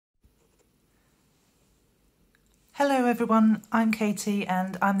Hello everyone, I'm Katie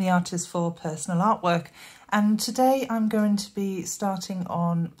and I'm the artist for personal artwork, and today I'm going to be starting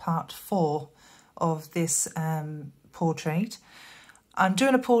on part 4 of this portrait. I'm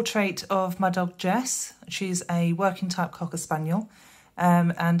doing a portrait of my dog Jess. She's a working type Cocker Spaniel,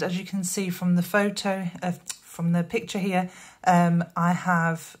 and as you can see from the photo, from the picture here, I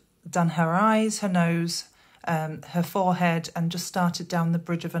have done her eyes, her nose, her forehead, and just started down the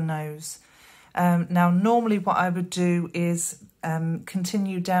bridge of her nose. Now normally what I would do is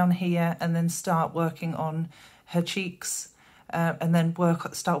continue down here and then start working on her cheeks, and then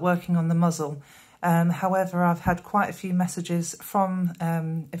start working on the muzzle. However, I've had quite a few messages from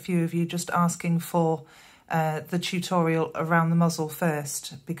a few of you just asking for the tutorial around the muzzle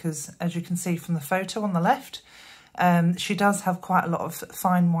first, because as you can see from the photo on the left, she does have quite a lot of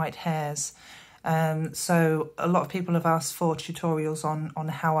fine white hairs. So a lot of people have asked for tutorials on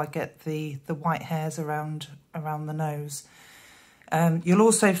how I get the white hairs around the nose. You'll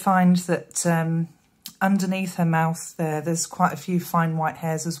also find that underneath her mouth there's quite a few fine white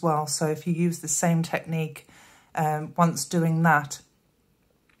hairs as well. So if you use the same technique once doing that,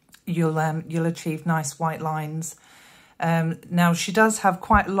 you'll achieve nice white lines. Now she does have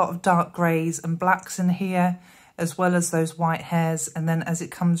quite a lot of dark greys and blacks in here, as well as those white hairs, and then as it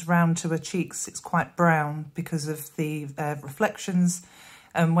comes round to her cheeks it's quite brown because of the reflections,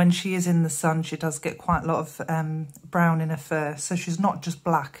 and when she is in the sun she does get quite a lot of brown in her fur. So she's not just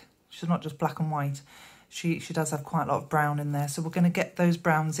black, and white, she does have quite a lot of brown in there, so we're going to get those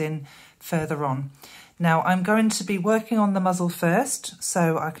browns in further on. Now I'm going to be working on the muzzle first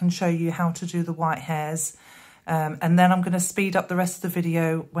so I can show you how to do the white hairs, and then I'm going to speed up the rest of the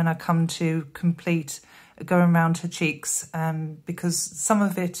video when I come to complete going around her cheeks, because some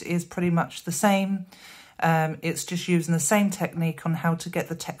of it is pretty much the same. It's just using the same technique on how to get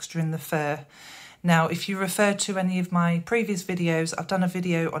the texture in the fur. Now, if you refer to any of my previous videos, I've done a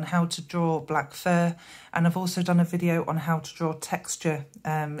video on how to draw black fur, and I've also done a video on how to draw texture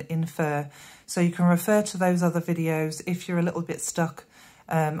in fur. So you can refer to those other videos if you're a little bit stuck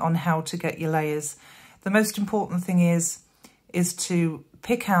on how to get your layers. The most important thing is to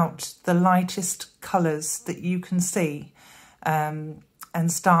pick out the lightest colours that you can see, and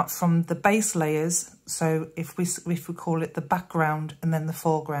start from the base layers. So if we call it the background and then the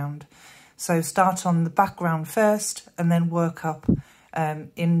foreground. So start on the background first and then work up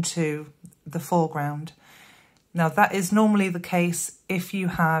into the foreground. Now that is normally the case if you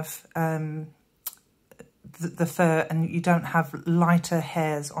have the fur and you don't have lighter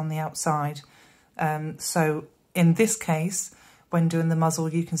hairs on the outside. So in this case, when doing the muzzle,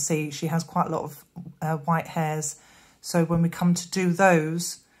 you can see she has quite a lot of white hairs. So when we come to do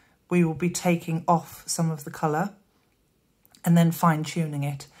those, we will be taking off some of the colour and then fine-tuning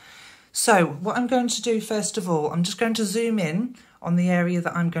it. So what I'm going to do first of all, I'm just going to zoom in on the area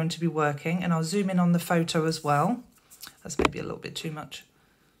that I'm going to be working, and I'll zoom in on the photo as well. That's maybe a little bit too much.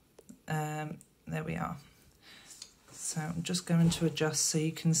 There we are. So I'm just going to adjust so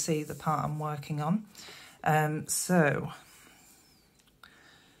you can see the part I'm working on.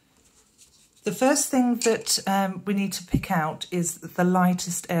 The first thing that we need to pick out is the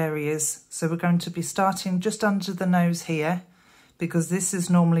lightest areas. So we're going to be starting just under the nose here, because this is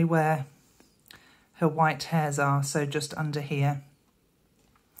normally where her white hairs are, so just under here.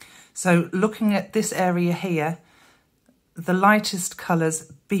 So looking at this area here, the lightest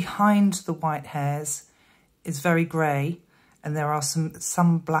colours behind the white hairs is very grey, and there are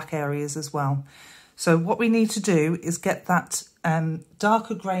some black areas as well. So what we need to do is get that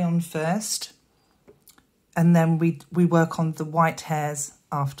darker grey on first, and then we work on the white hairs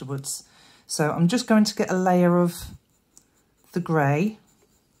afterwards. So I'm just going to get a layer of the grey,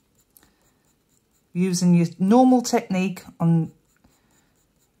 using your normal technique on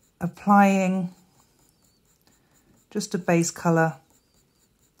applying just a base colour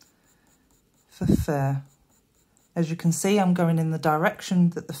for fur. As you can see, I'm going in the direction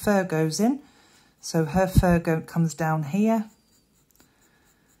that the fur goes in. So her fur comes down here.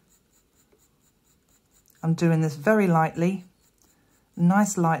 I'm doing this very lightly,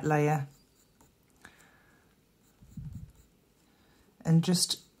 nice light layer, and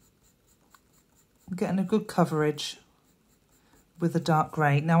just getting a good coverage with the dark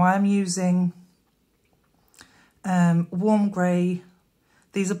grey. Now I'm using warm grey.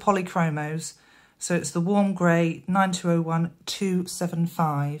 These are Polychromos, so it's the warm grey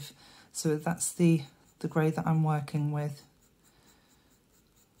 9201-275. So that's the grey that I'm working with.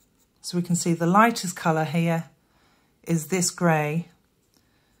 So we can see the lightest colour here is this grey.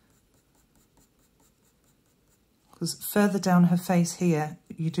 because further down her face here,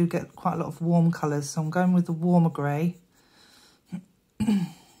 you do get quite a lot of warm colours. So I'm going with the warmer grey. I'm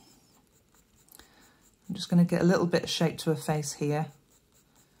just going to get a little bit of shape to her face here.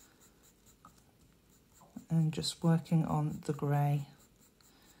 And just working on the grey.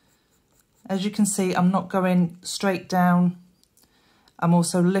 As you can see, I'm not going straight down. I'm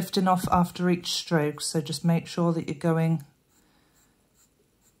also lifting off after each stroke, so just make sure that you're going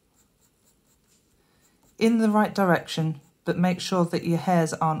in the right direction, but make sure that your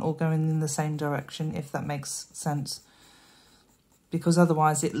hairs aren't all going in the same direction, if that makes sense, because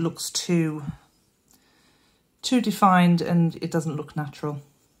otherwise it looks too defined and it doesn't look natural.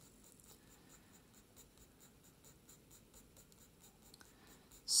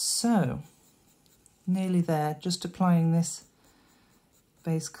 So, nearly there, just applying this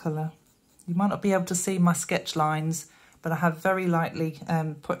base colour. You might not be able to see my sketch lines, but I have very lightly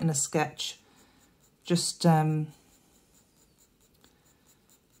put in a sketch, just to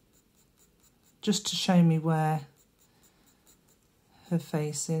show me where her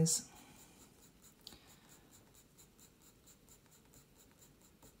face is.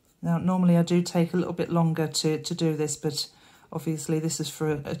 Now, normally I do take a little bit longer to do this, but obviously this is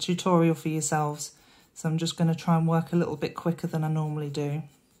for a tutorial for yourselves, so I'm just going to try and work a little bit quicker than I normally do.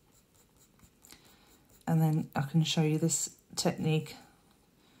 And then I can show you this technique.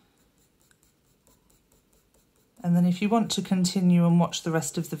 And then if you want to continue and watch the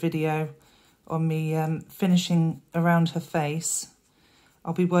rest of the video on me finishing around her face,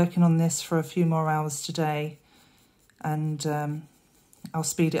 I'll be working on this for a few more hours today, and I'll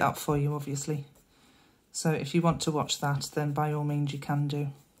speed it up for you, obviously. So if you want to watch that, then by all means you can do.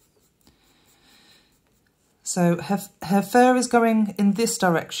 So her fur is going in this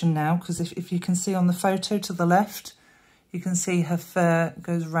direction now, because if you can see on the photo to the left, you can see her fur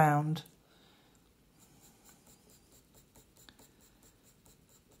goes round.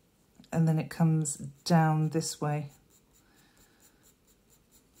 And then it comes down this way.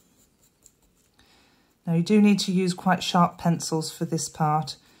 Now you do need to use quite sharp pencils for this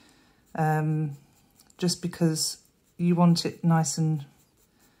part, just because you want it nice and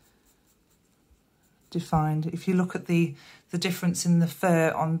defined. If you look at the difference in the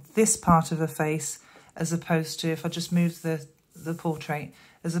fur on this part of her face, as opposed to, if I just move the portrait,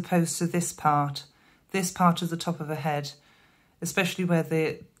 as opposed to this part of the top of her head, especially where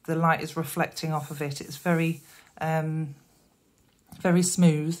the light is reflecting off of it, it's very, very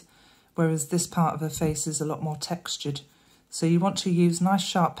smooth, whereas this part of her face is a lot more textured. So you want to use nice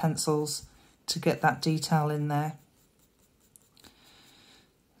sharp pencils to get that detail in there.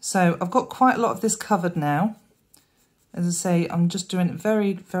 So I've got quite a lot of this covered now. As I say, I'm just doing it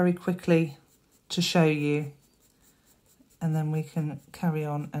very, very quickly to show you, and then we can carry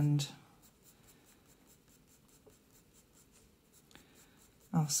on and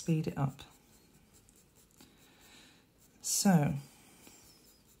I'll speed it up. So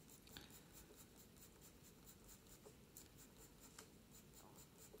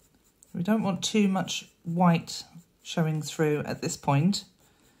we don't want too much white showing through at this point,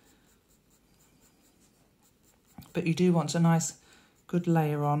 but you do want a nice good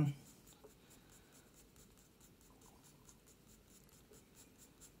layer on.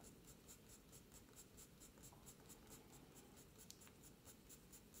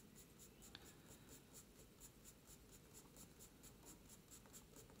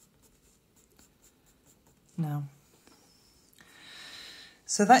 Now,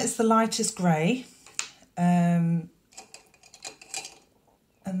 so that is the lightest grey, and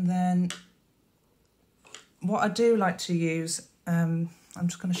then what I do like to use, I'm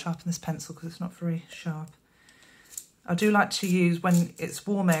just going to sharpen this pencil because it's not very sharp. I do like to use, when it's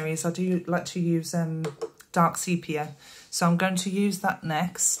warm areas, I do like to use dark sepia. So I'm going to use that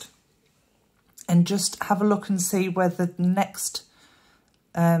next, and just have a look and see where the next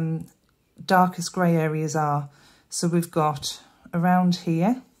darkest grey areas are. So we've got around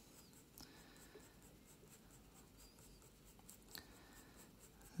here,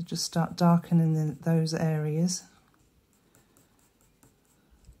 just start darkening those areas.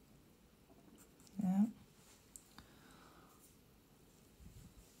 Yeah.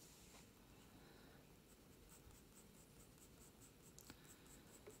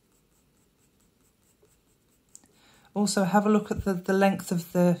 Also have a look at the length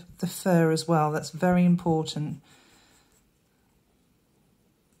of the fur as well. That's very important,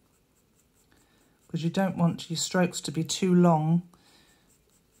 because you don't want your strokes to be too long,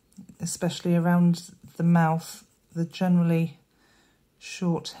 especially around the mouth. They're generally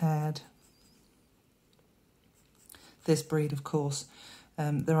short-haired. This breed, of course.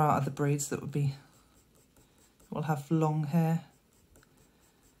 There are other breeds that would be will have long hair.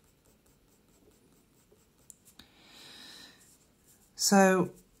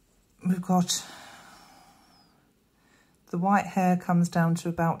 So we've got the white hair comes down to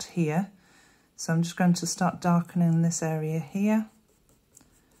about here. So I'm just going to start darkening this area here.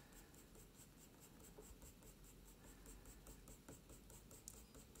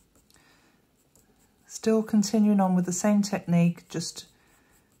 Still continuing on with the same technique, just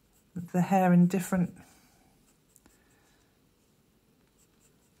the hair in different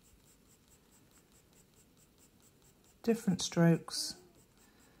strokes,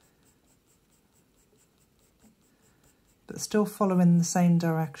 but still following the same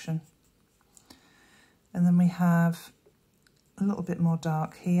direction. And then we have a little bit more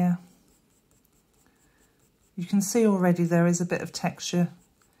dark here. You can see already there is a bit of texture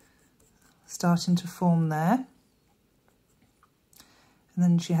starting to form there. And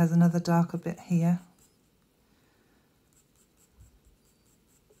then she has another darker bit here.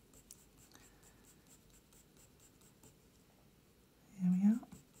 Here we are.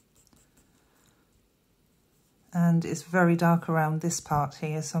 And it's very dark around this part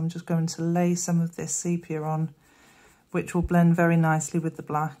here, so I'm just going to lay some of this sepia on, which will blend very nicely with the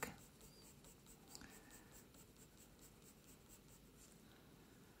black.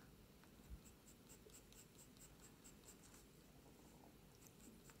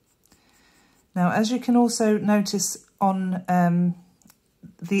 Now, as you can also notice on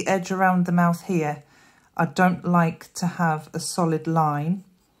the edge around the mouth here, I don't like to have a solid line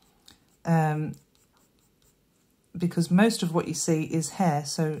because most of what you see is hair,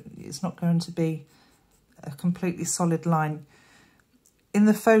 so it's not going to be a completely solid line. In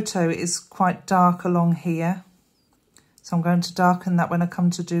the photo, it is quite dark along here, so I'm going to darken that when I come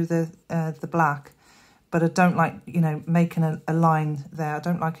to do the black. But I don't like, you know, making a line there. I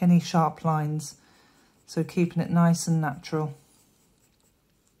don't like any sharp lines. So keeping it nice and natural.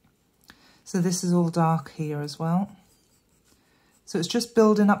 So this is all dark here as well. So it's just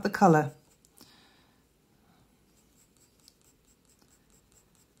building up the colour.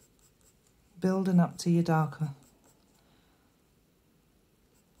 Building up to your darker.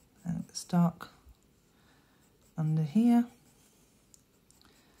 And it's dark under here.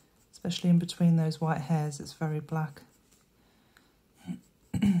 Especially in between those white hairs, it's very black.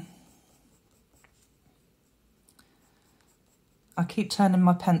 I keep turning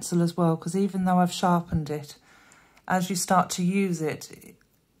my pencil as well, because even though I've sharpened it, as you start to use it,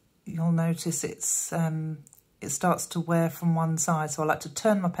 you'll notice it starts to wear from one side. So I like to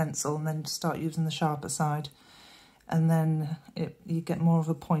turn my pencil and then start using the sharper side, and then you get more of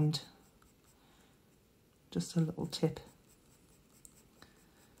a point. Just a little tip.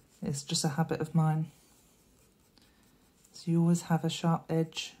 It's just a habit of mine. So you always have a sharp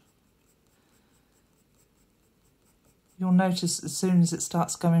edge. You'll notice as soon as it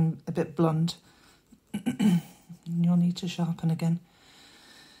starts going a bit blunt, you'll need to sharpen again.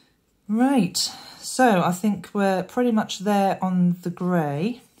 Right, so I think we're pretty much there on the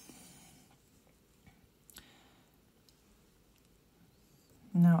grey.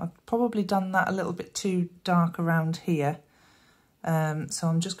 Now, I've probably done that a little bit too dark around here. So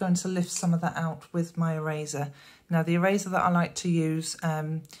I'm just going to lift some of that out with my eraser. Now, the eraser that I like to use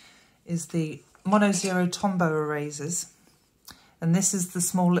is the Mono Zero Tombow erasers. And this is the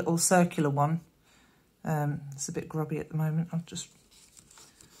small little circular one. It's a bit grubby at the moment. I'll just...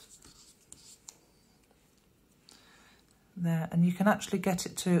 There, and you can actually get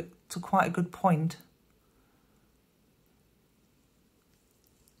it to quite a good point.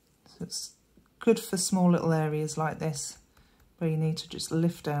 So it's good for small little areas like this, where you need to just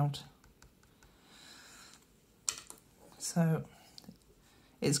lift out. So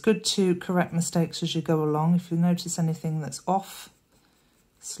it's good to correct mistakes as you go along. If you notice anything that's off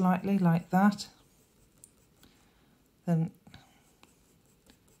slightly like that, then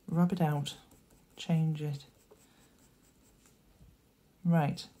rub it out, change it.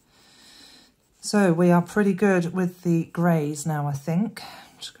 Right, so we are pretty good with the greys now, I think.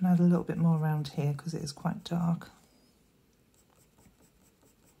 I'm just going to add a little bit more around here because it is quite dark.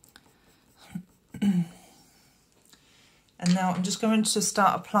 And now I'm just going to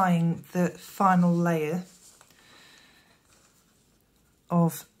start applying the final layer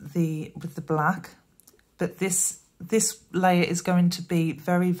with the black, but this layer is going to be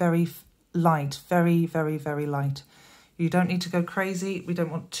very, very light, very, very, very light. You don't need to go crazy. We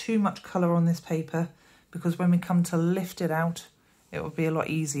don't want too much colour on this paper, because when we come to lift it out, it will be a lot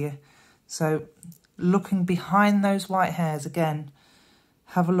easier. So looking behind those white hairs again,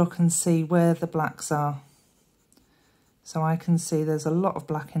 have a look and see where the blacks are. So I can see there's a lot of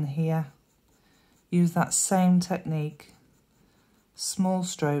black in here. use that same technique, small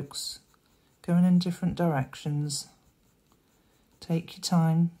strokes, going in different directions. Take your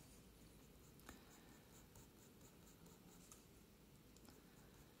time.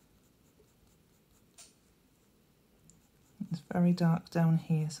 It's very dark down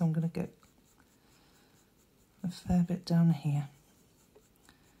here, so I'm going to get a fair bit down here.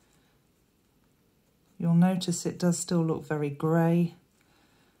 You'll notice it does still look very grey,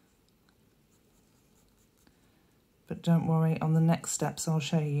 but don't worry, on the next steps I'll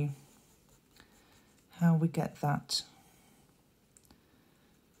show you how we get that.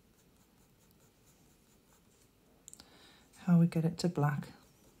 How we get it to black.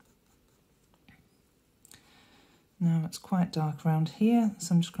 Now it's quite dark around here,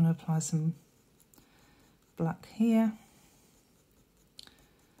 so I'm just going to apply some black here.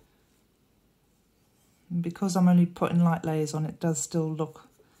 And because I'm only putting light layers on, it does still look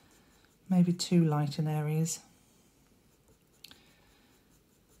maybe too light in areas.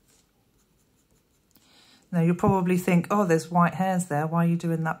 Now you'll probably think, oh, there's white hairs there, why are you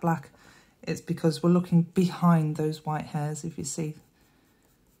doing that black? It's because we're looking behind those white hairs, if you see.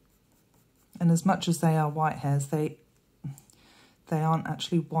 And as much as they are white hairs, they aren't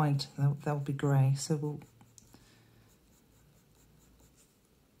actually white, they'll be grey. So we'll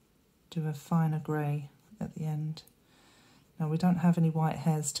do a finer grey at the end. Now we don't have any white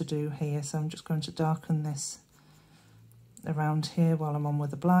hairs to do here, so I'm just going to darken this around here while I'm on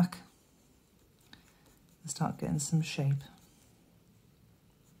with the black and start getting some shape.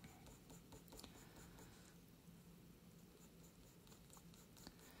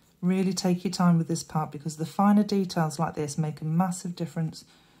 Really take your time with this part, because the finer details like this make a massive difference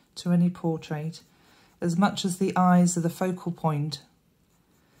to any portrait. As much as the eyes are the focal point,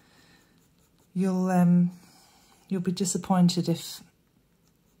 you'll be disappointed if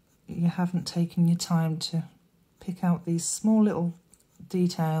you haven't taken your time to pick out these small little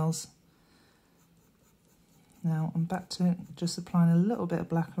details. Now I'm back to just applying a little bit of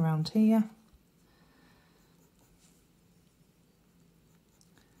black around here.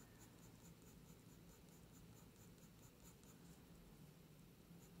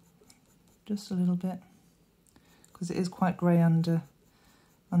 Just a little bit, because it is quite grey under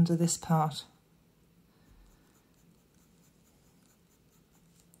this part.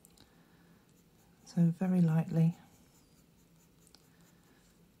 So very lightly.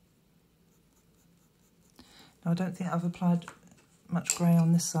 Now I don't think I've applied much grey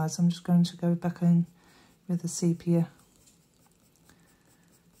on this side, so I'm just going to go back in with the sepia.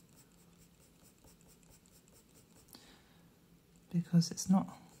 Because it's not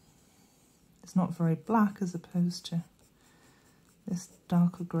very black as opposed to this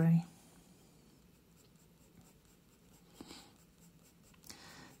darker grey.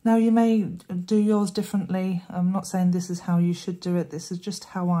 Now you may do yours differently. I'm not saying this is how you should do it. This is just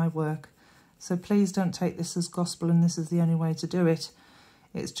how I work. So please don't take this as gospel and this is the only way to do it.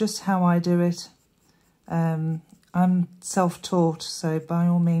 It's just how I do it. I'm self-taught, so by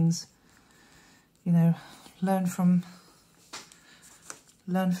all means, you know, learn from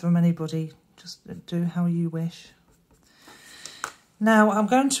anybody. Just do how you wish. Now I'm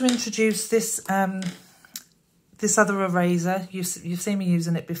going to introduce this this other eraser. You've seen me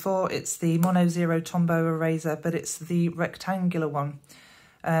using it before. It's the Mono Zero Tombow eraser, but it's the rectangular one.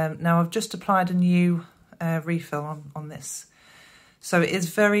 Now I've just applied a new refill on this. So it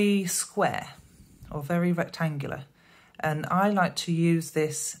is very square or very rectangular. And I like to use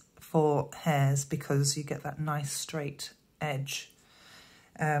this for hairs because you get that nice straight edge.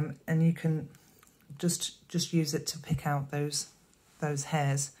 And you can just use it to pick out those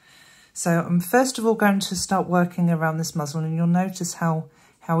hairs. So I'm first of all going to start working around this muzzle, and you'll notice how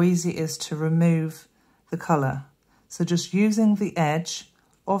easy it is to remove the colour. So just using the edge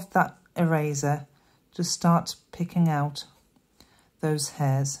of that eraser, just start picking out those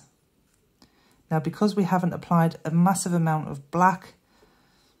hairs. Now because we haven't applied a massive amount of black,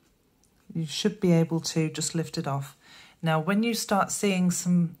 you should be able to just lift it off. Now when you start seeing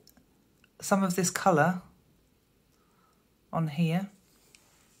some of this colour on here,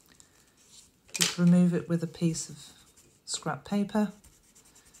 just remove it with a piece of scrap paper.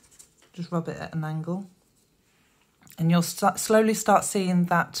 Just rub it at an angle. And you'll slowly start seeing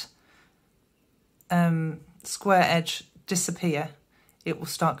that square edge disappear. It will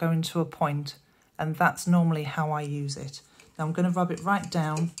start going to a point, and that's normally how I use it. Now I'm going to rub it right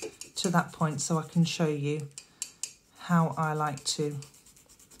down to that point so I can show you how I like to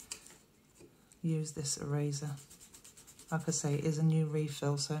use this eraser. Like I say, it is a new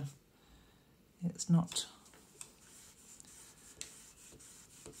refill, so it's not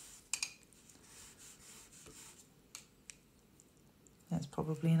That's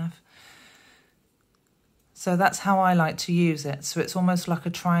probably enough. So that's how I like to use it. So it's almost like a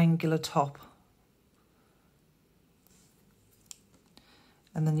triangular top.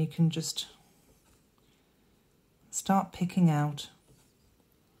 And then you can just start picking out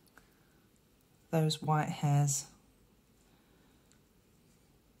those white hairs.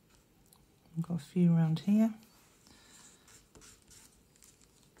 I've got a few around here.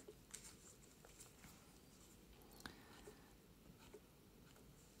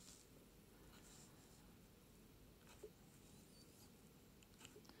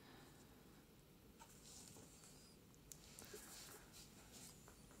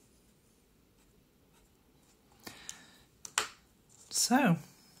 So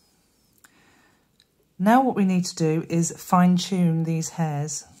now what we need to do is fine tune these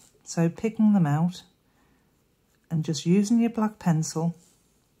hairs. So picking them out and just using your black pencil,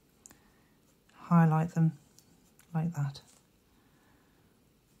 highlight them like that.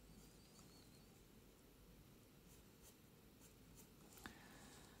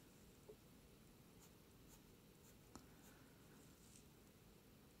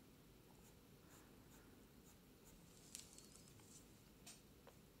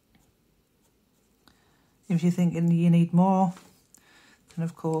 If you're thinking you need more, then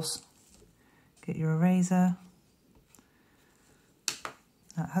of course get your eraser.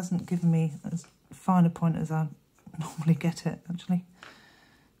 That hasn't given me as fine a point as I normally get it, actually.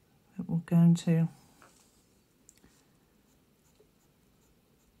 But we're going to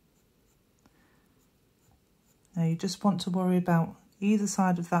now you just want to worry about either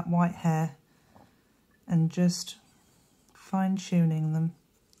side of that white hair and just fine tuning them.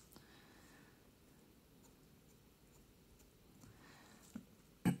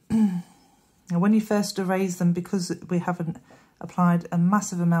 Now when you first erase them, because we haven't applied a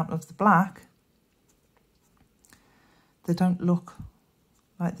massive amount of the black, they don't look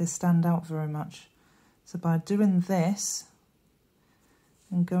like they stand out very much. So by doing this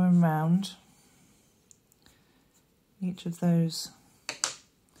and going round each of those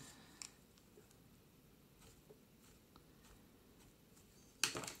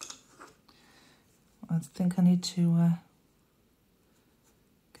I think I need to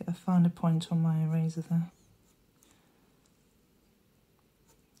get a finer point on my eraser there.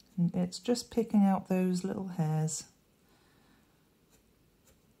 And it's just picking out those little hairs.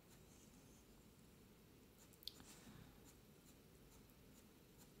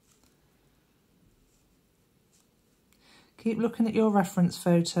 Keep looking at your reference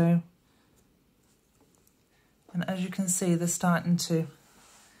photo, and as you can see, they're starting to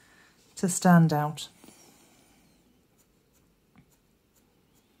stand out.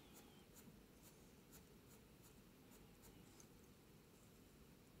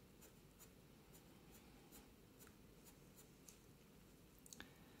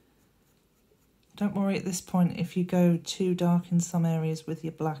 Don't worry at this point if you go too dark in some areas with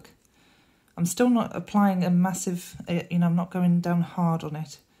your black. I'm still not applying a massive, I'm not going down hard on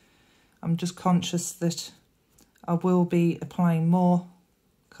it. I'm just conscious that I will be applying more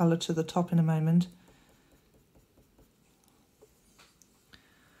colour to the top in a moment.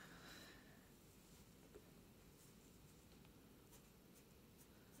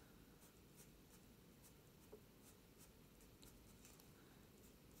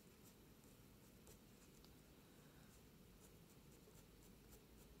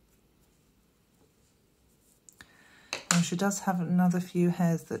 She does have another few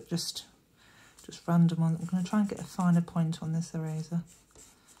hairs that just random ones. I'm going to try and get a finer point on this eraser.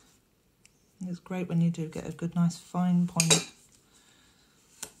 It's great when you do get a good, nice, fine point.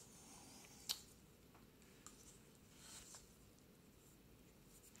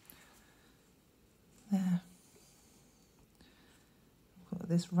 There. I've got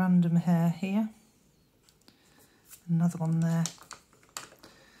this random hair here. Another one there.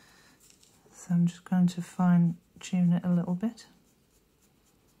 So I'm just going to fine tune it a little bit.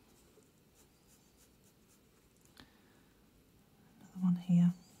 Another one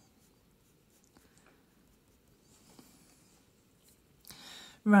here.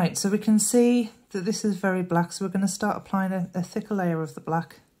 Right, so we can see that this is very black, so we're going to start applying a thicker layer of the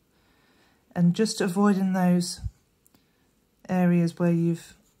black and just avoiding those areas where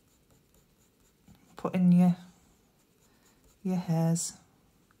you've put in your hairs.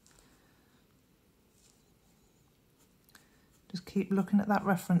 Just keep looking at that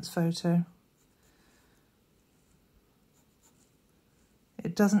reference photo.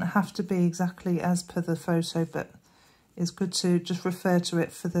 It doesn't have to be exactly as per the photo, but it's good to just refer to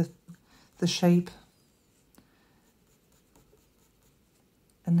it for the shape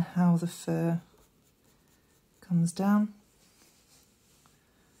and how the fur comes down.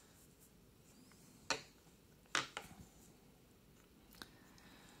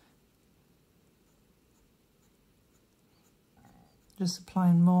 Just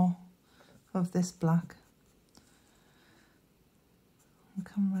applying more of this black. And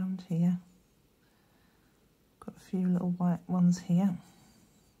come round here. Got a few little white ones here.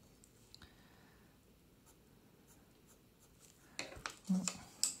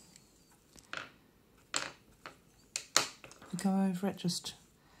 Go over it, just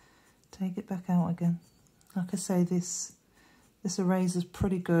take it back out again. Like I say, this eraser's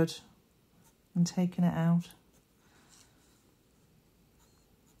pretty good in taking it out.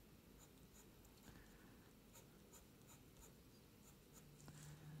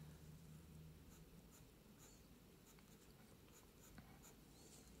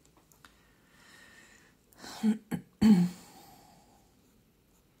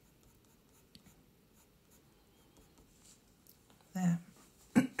 There.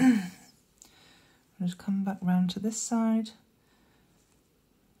 I'll just come back round to this side.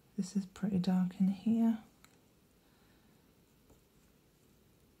 This is pretty dark in here.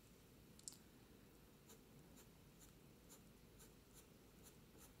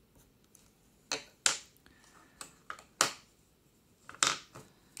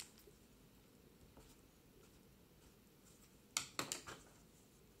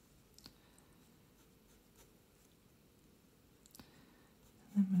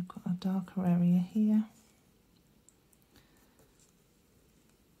 Then we've got a darker area here.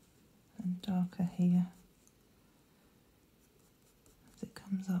 And darker here as it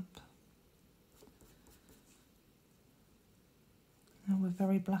comes up. Now we're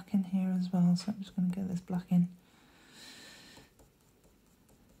very black in here as well, so I'm just going to get this black in.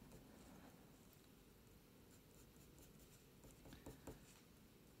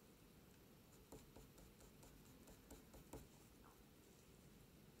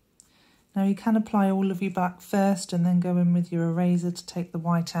 Now you can apply all of your black first and then go in with your eraser to take the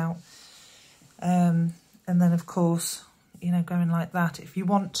white out. And then of course, you know, going like that if you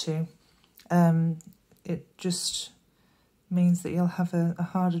want to. It just means that you'll have a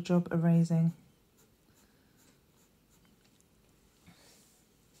harder job erasing.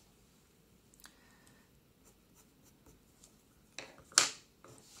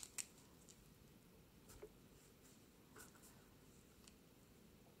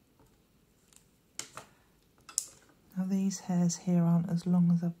 Now these hairs here aren't as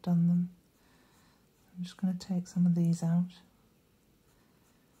long as I've done them. I'm just going to take some of these out.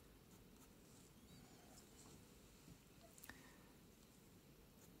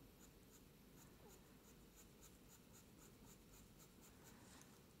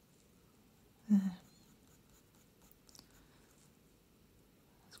 There.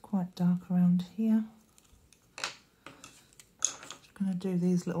 It's quite dark around here. Just going to do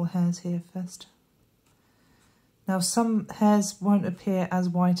these little hairs here first. Now some hairs won't appear as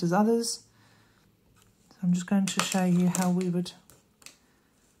white as others. I'm just going to show you how we would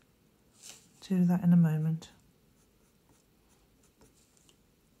do that in a moment.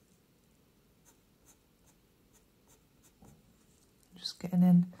 Just getting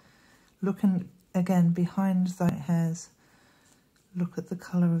in, looking again behind the hairs, look at the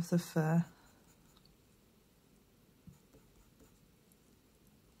colour of the fur.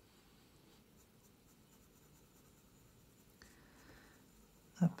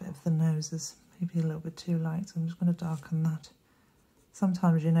 That bit of the nose is maybe a little bit too light, so I'm just going to darken that.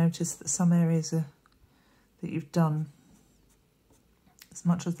 Sometimes you notice that some areas that you've done, as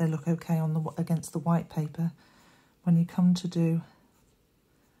much as they look okay on against the white paper, when you come to do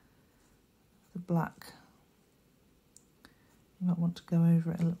the black, you might want to go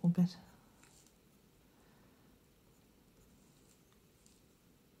over it a little bit.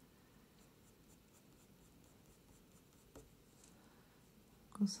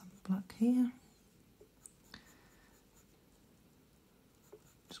 Got some black here.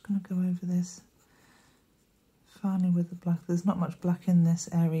 Just going to go over this finely with the black. There's not much black in this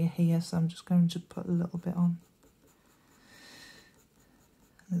area here, so I'm just going to put a little bit on.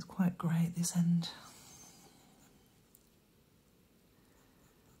 And it's quite grey at this end.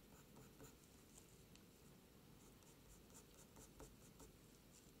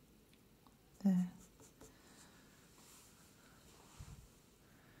 There.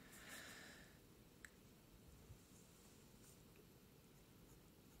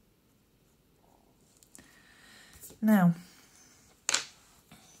 Now,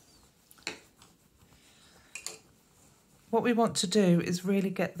 what we want to do is really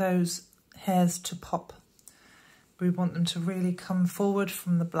get those hairs to pop. We want them to really come forward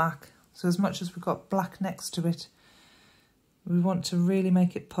from the black. So as much as we've got black next to it, we want to really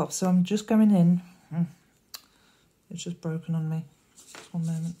make it pop. So I'm just going in. It's just broken on me. Just one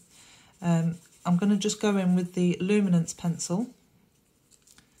moment. I'm going to just go in with the luminance pencil.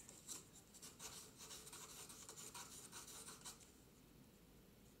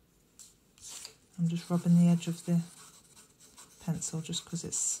 I'm just rubbing the edge of the pencil just because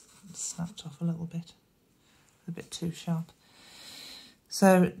it's snapped off a little bit. A bit too sharp.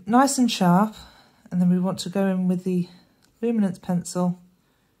 So nice and sharp, and then we want to go in with the luminance pencil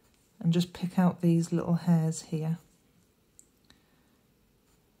and just pick out these little hairs here.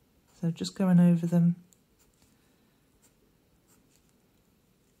 So just going over them.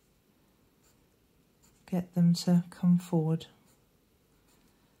 Get them to come forward.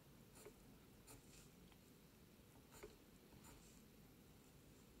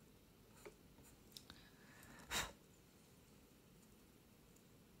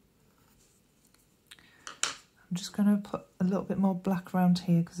 I'm just going to put a little bit more black around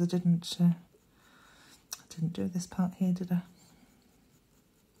here because I didn't do this part here, did I?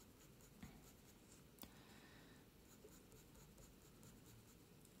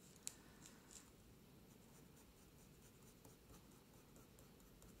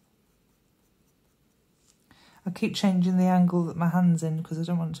 I keep changing the angle that my hand's in because I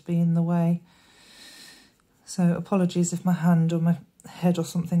don't want to be in the way. So apologies if my hand or my head or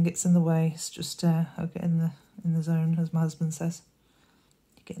something gets in the way. It's just I'll get in the zone, as my husband says.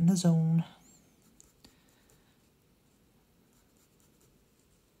 You get in the zone.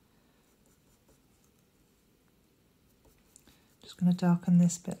 Just going to darken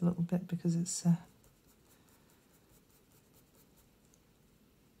this bit a little bit because it's a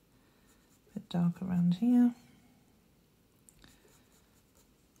bit dark around here.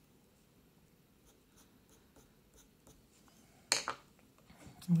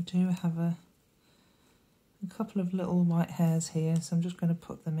 We do have a couple of little white hairs here, so I'm just going to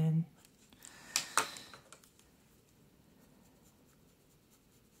put them in.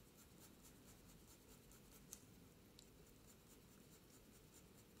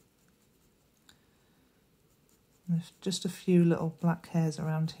 There's just a few little black hairs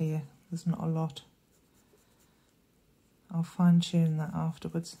around here. There's not a lot. I'll fine tune that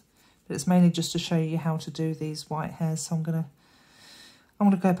afterwards, but it's mainly just to show you how to do these white hairs. So I'm going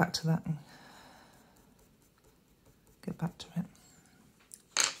to go back to that and get back to it.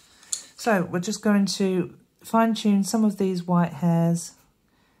 So we're just going to fine tune some of these white hairs,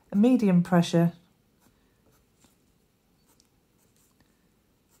 a medium pressure.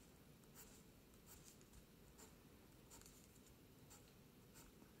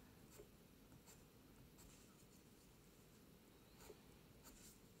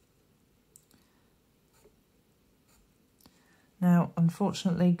 Now,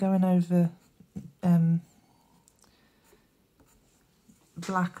 unfortunately, going over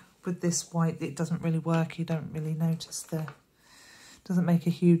black with this white, it doesn't really work. You don't really notice doesn't make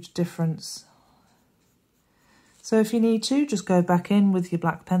a huge difference. So if you need to, just go back in with your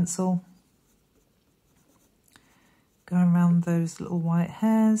black pencil, go around those little white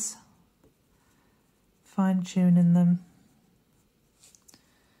hairs, fine tuning them.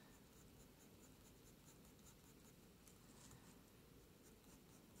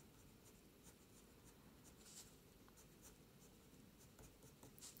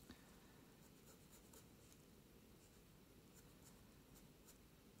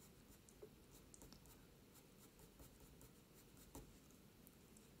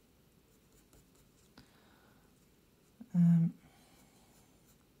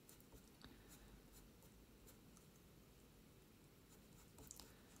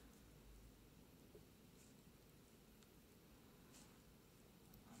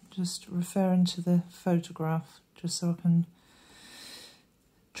 Just referring to the photograph, just so I can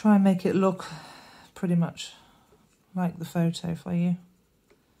try and make it look pretty much like the photo for you.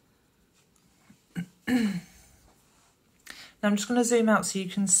 Now I'm just going to zoom out so you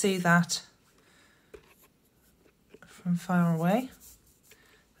can see that from far away.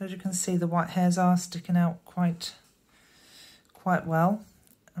 As you can see, the white hairs are sticking out quite well.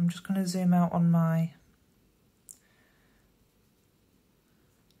 I'm just going to zoom out on my,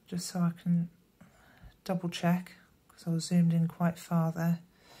 just so I can double check, because I was zoomed in quite far there.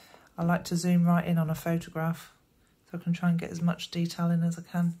 I like to zoom right in on a photograph so I can try and get as much detail in as I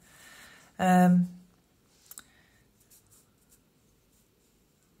can.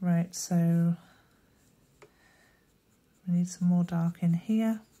 Right, so we need some more dark in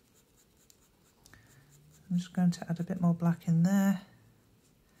here. I'm just going to add a bit more black in there.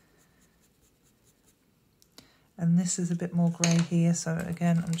 And this is a bit more grey here, so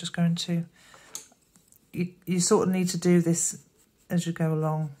again, I'm just going to, you sort of need to do this as you go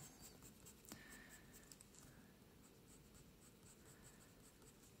along.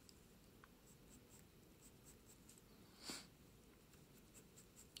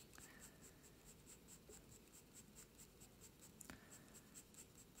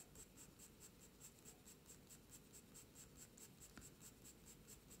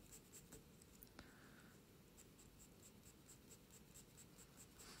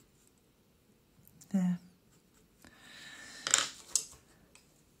 There. A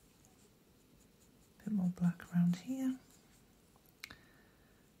bit more black around here.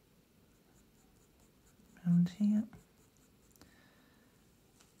 Around here.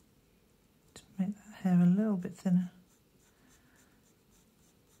 To make that hair a little bit thinner.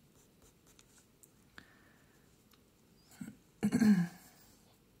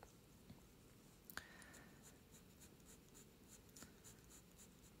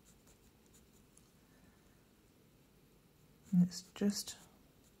 And it's just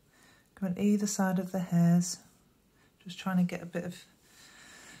going either side of the hairs, just trying to get a bit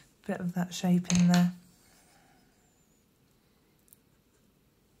of that shape in there.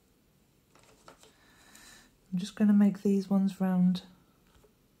 I'm just going to make these ones round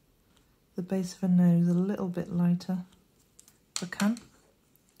the base of a nose a little bit lighter if I can.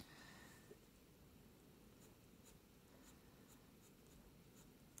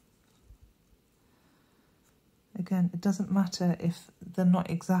 Again, it doesn't matter if they're not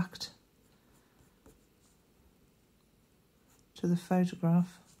exact to the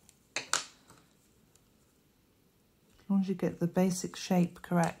photograph, as long as you get the basic shape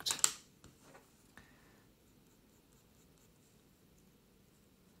correct.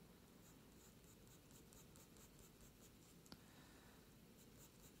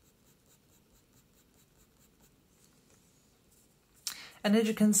 And as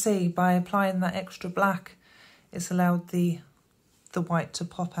you can see, by applying that extra black, it's allowed the white to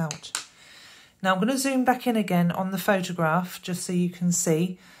pop out. Now I'm going to zoom back in again on the photograph just so you can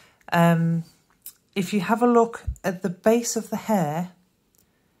see. If you have a look at the base of the hair,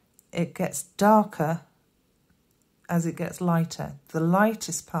 it gets darker as it gets lighter. The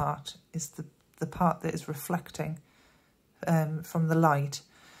lightest part is the part that is reflecting from the light.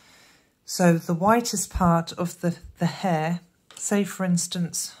 So the whitest part of the hair, say for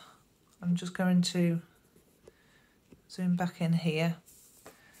instance, I'm just going to zoom back in here.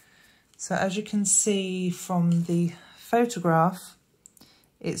 So as you can see from the photograph,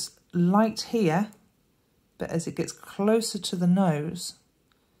 it's light here, but as it gets closer to the nose,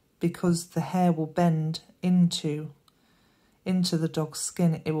 because the hair will bend into the dog's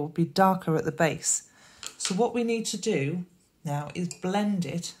skin, it will be darker at the base. So what we need to do now is blend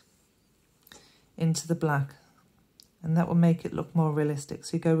it into the black, and that will make it look more realistic.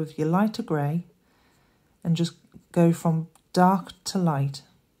 So you go with your lighter grey and just go from dark to light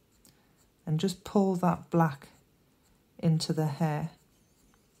and just pull that black into the hair.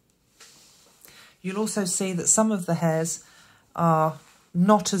 You'll also see that some of the hairs are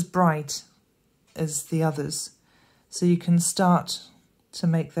not as bright as the others, so you can start to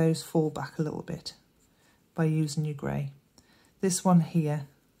make those fall back a little bit by using your grey. This one here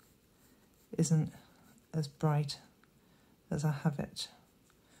isn't as bright as I have it,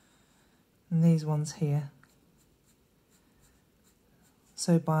 and these ones here.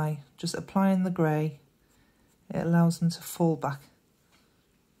 So by just applying the grey, it allows them to fall back,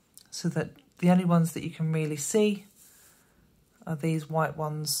 so that the only ones that you can really see are these white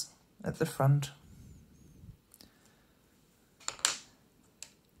ones at the front.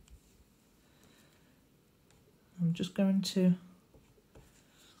 I'm just going to,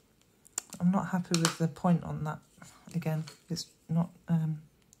 I'm not happy with the point on that. Again, it's not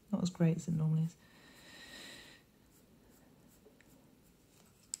as great as it normally is.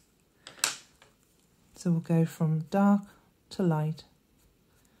 So we'll go from dark to light.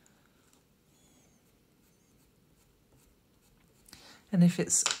 And if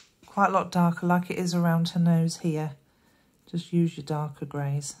it's quite a lot darker, like it is around her nose here, just use your darker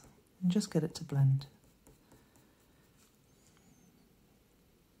greys and just get it to blend.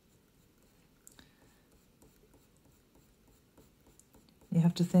 You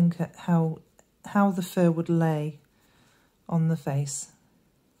have to think at how the fur would lay on the face.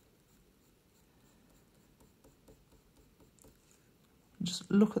 Just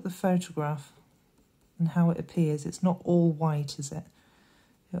look at the photograph and how it appears. It's not all white, is it?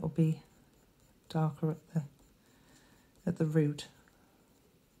 It'll be darker at the root.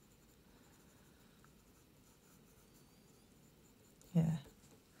 Yeah.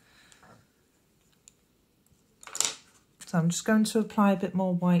 So I'm just going to apply a bit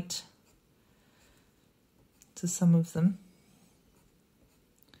more white to some of them.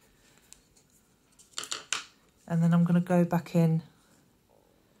 And then I'm going to go back in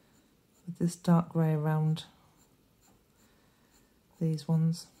with this dark grey around these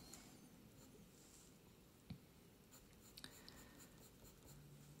ones.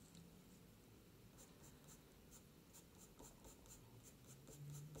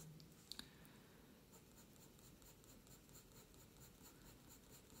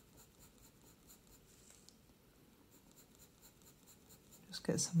 Just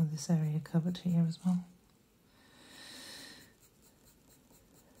get some of this area covered here as well.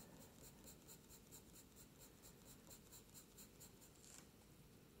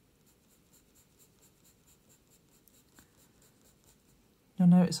 You'll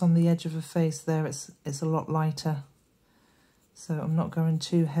notice on the edge of a face there it's a lot lighter, so I'm not going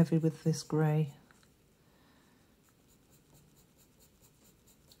too heavy with this grey.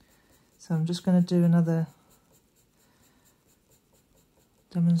 So I'm just going to do another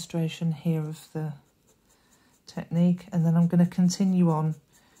demonstration here of the technique, and then I'm going to continue on,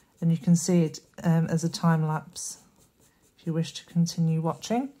 and you can see it as a time lapse if you wish to continue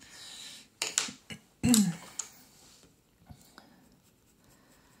watching.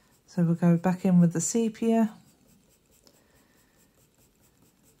 So we'll go back in with the sepia.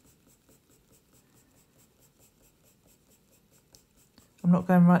 I'm not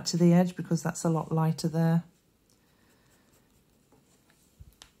going right to the edge because that's a lot lighter there.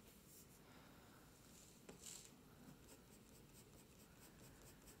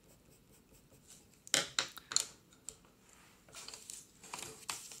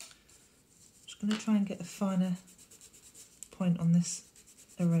 Just going to try and get a finer point on this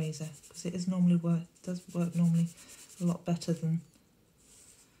eraser because it is normally does work normally a lot better than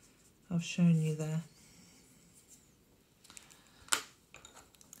I've shown you there.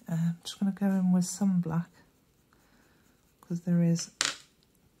 I'm just going to go in with some black because there is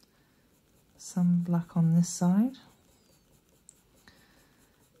some black on this side,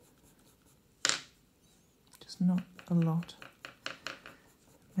 just not a lot.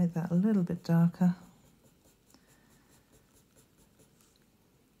 Make that a little bit darker.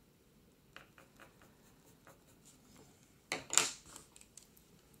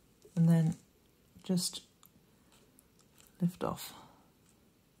 And then just lift off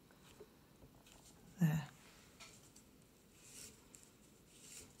there.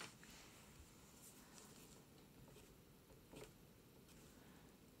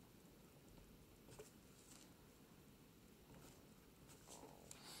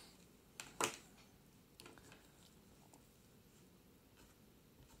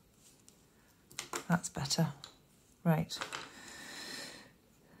 That's better. Right.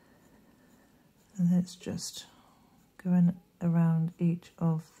 And let's just go in around each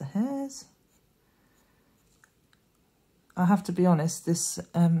of the hairs. I have to be honest, this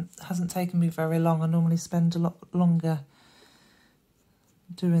hasn't taken me very long. I normally spend a lot longer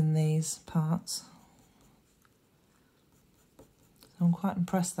doing these parts. So I'm quite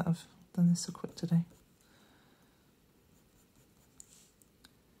impressed that I've done this so quick today.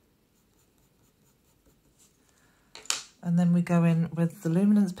 And then we go in with the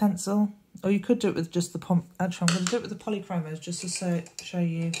luminance pencil, or you could do it with just the actually I'm going to do it with the Polychromos just to show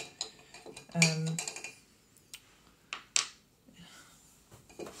you I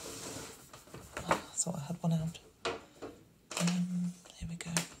thought I had one out. Here we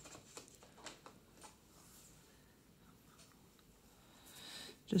go.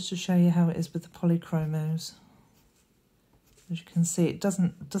 Just to show you how it is with the Polychromos. As you can see, it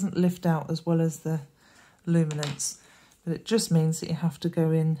doesn't lift out as well as the luminance. But it just means that you have to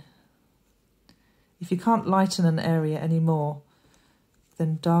go in, if you can't lighten an area anymore,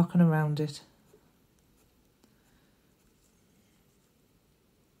 then darken around it.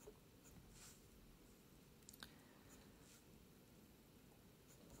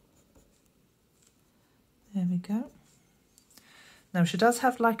 There we go. Now she does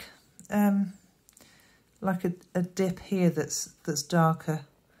have like a dip here that's darker.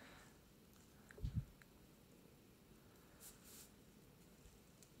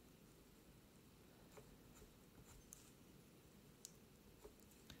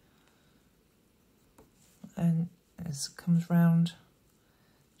 And it comes round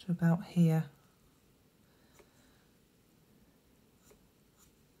to about here.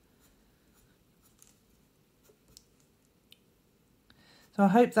 So I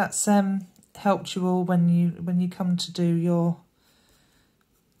hope that's helped you all when you come to do your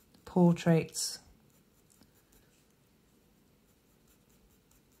portraits.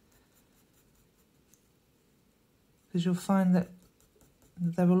 Because you'll find that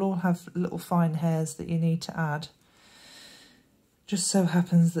they will all have little fine hairs that you need to add. Just so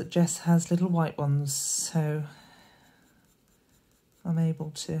happens that Jess has little white ones, so I'm able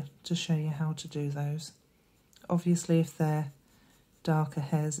to show you how to do those. Obviously, if they're darker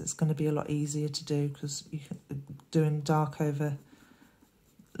hairs, it's going to be a lot easier to do because doing dark over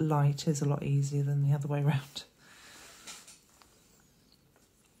light is a lot easier than the other way around.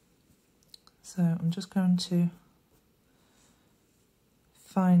 So I'm just going to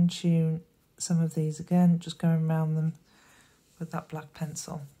fine-tune some of these again, just going around them with that black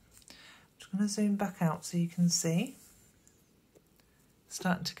pencil. I'm just going to zoom back out so you can see.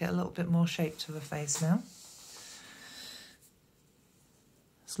 Starting to get a little bit more shape to the face now.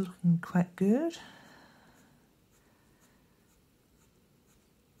 It's looking quite good.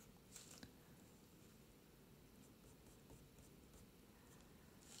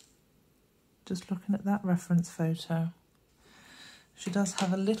 Just looking at that reference photo. She does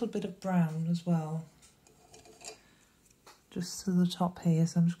have a little bit of brown as well, just to the top here,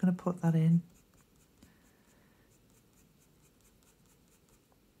 so I'm just going to put that in.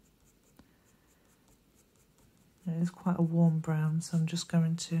 It is quite a warm brown, so I'm just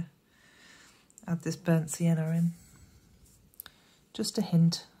going to add this burnt sienna in. Just a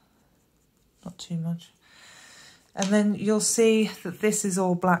hint, not too much. And then you'll see that this is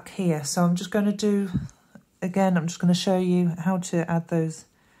all black here, so I'm just going to do, again, I'm just going to show you how to add those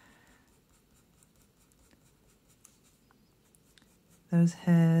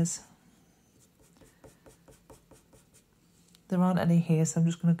hairs. There aren't any here, so I'm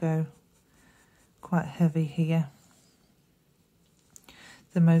just going to go quite heavy here.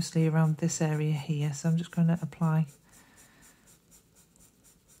 They're mostly around this area here, so I'm just going to apply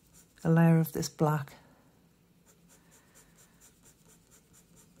a layer of this black.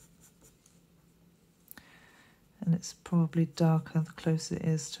 And it's probably darker the closer it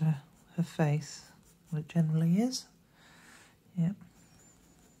is to her face. Well, it generally is. Yep.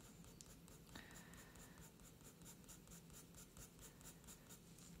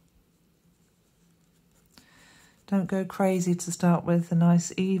 Don't go crazy to start with. A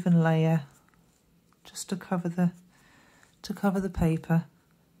nice even layer, just to cover the paper.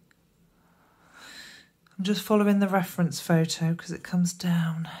 I'm just following the reference photo because it comes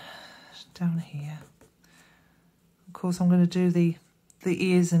down here. Of course, I'm going to do the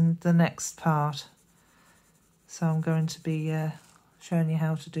ears in the next part, so I'm going to be showing you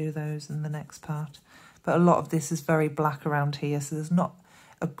how to do those in the next part. But a lot of this is very black around here, so there's not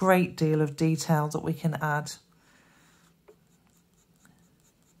a great deal of detail that we can add.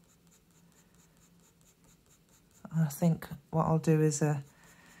 I think what I'll do is a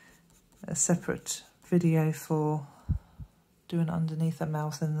separate video for doing underneath the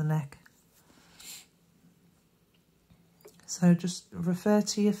mouth and the neck. So just refer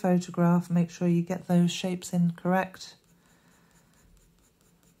to your photograph, make sure you get those shapes in correct.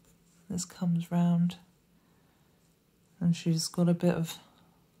 This comes round, and she's got a bit of,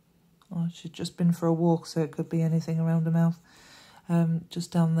 oh, she's just been for a walk, so it could be anything around her mouth.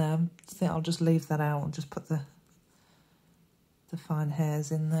 Just down there, I think I'll just leave that out and just put the fine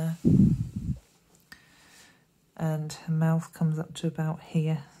hairs in there. And her mouth comes up to about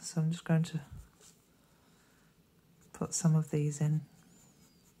here, so I'm just going to put some of these in.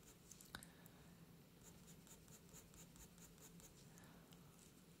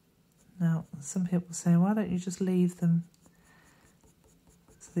 Now, some people say, why don't you just leave them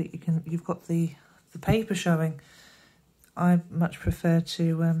so that you've got the paper showing. I much prefer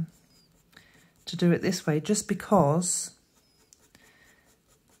to do it this way, just because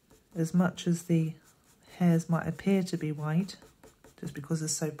as much as the hairs might appear to be white, just because they're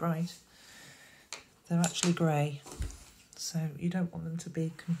so bright, they're actually grey. So you don't want them to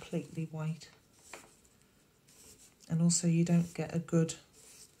be completely white. And also you don't get a good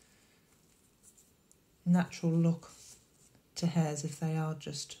natural look to hairs if they are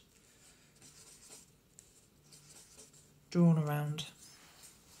just drawn around.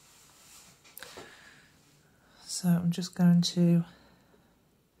 So I'm just going to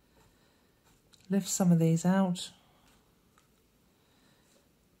lift some of these out.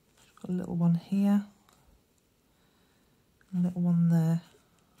 Got a little one here, a little one there.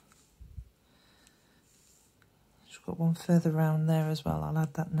 Just got one further round there as well. I'll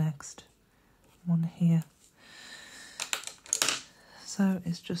add that next. One here. So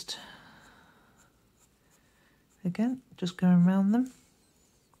it's just, again, just going around them.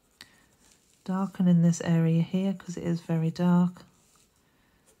 Darkening this area here because it is very dark.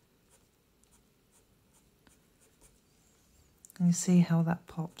 And you see how that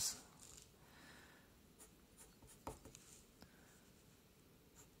pops.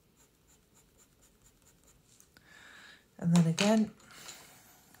 And then again,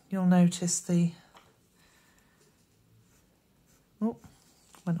 you'll notice the, oh,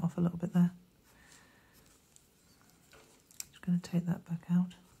 went off a little bit there. Just going to take that back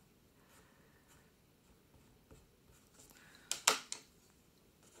out.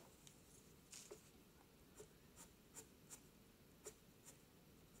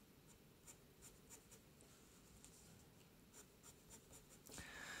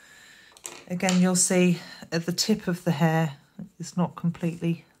 Again, you'll see at the tip of the hair, it's not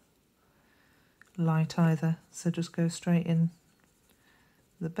completely light either, so just go straight in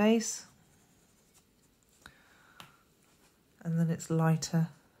the base, and then it's lighter.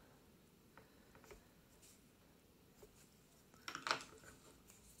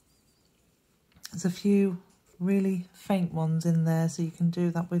 There's a few really faint ones in there, so you can do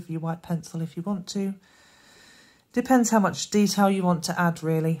that with your white pencil if you want to. Depends how much detail you want to add,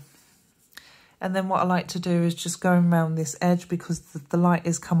 really. And then what I like to do is just going around this edge, because the light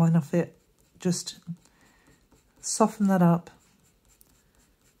is coming off it, just soften that up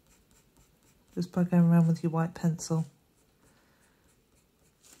just by going around with your white pencil,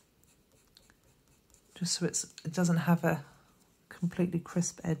 just so it doesn't have a completely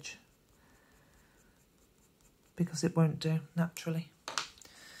crisp edge, because it won't do naturally.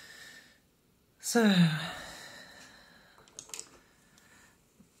 So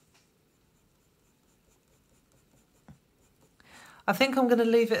I think I'm going to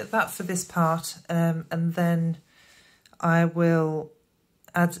leave it at that for this part, and then I will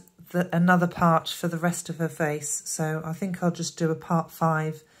add another part for the rest of her face. So I think I'll just do a part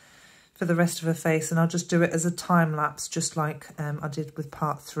 5 for the rest of her face, and I'll just do it as a time lapse, just like I did with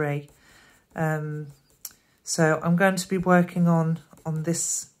part 3. So I'm going to be working on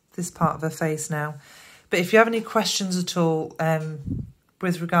this part of her face now. But if you have any questions at all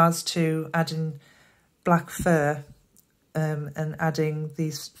with regards to adding black fur and adding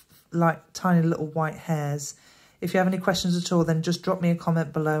these tiny little white hairs, if you have any questions at all, then just drop me a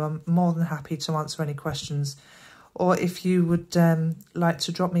comment below. I'm more than happy to answer any questions. Or if you would like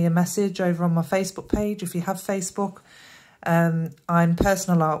to drop me a message over on my Facebook page, if you have Facebook, I'm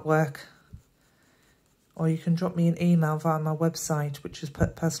Personal Artwork. Or you can drop me an email via my website, which is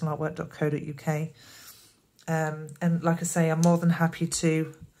personalartwork.co.uk. And like I say, I'm more than happy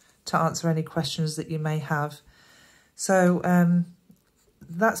to answer any questions that you may have. So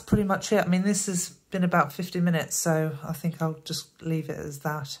that's pretty much it. I mean, this has been about 50 minutes, so I think I'll just leave it as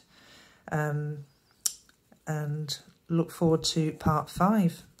that. And look forward to part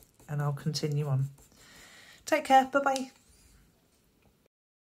 5, and I'll continue on. Take care. Bye-bye.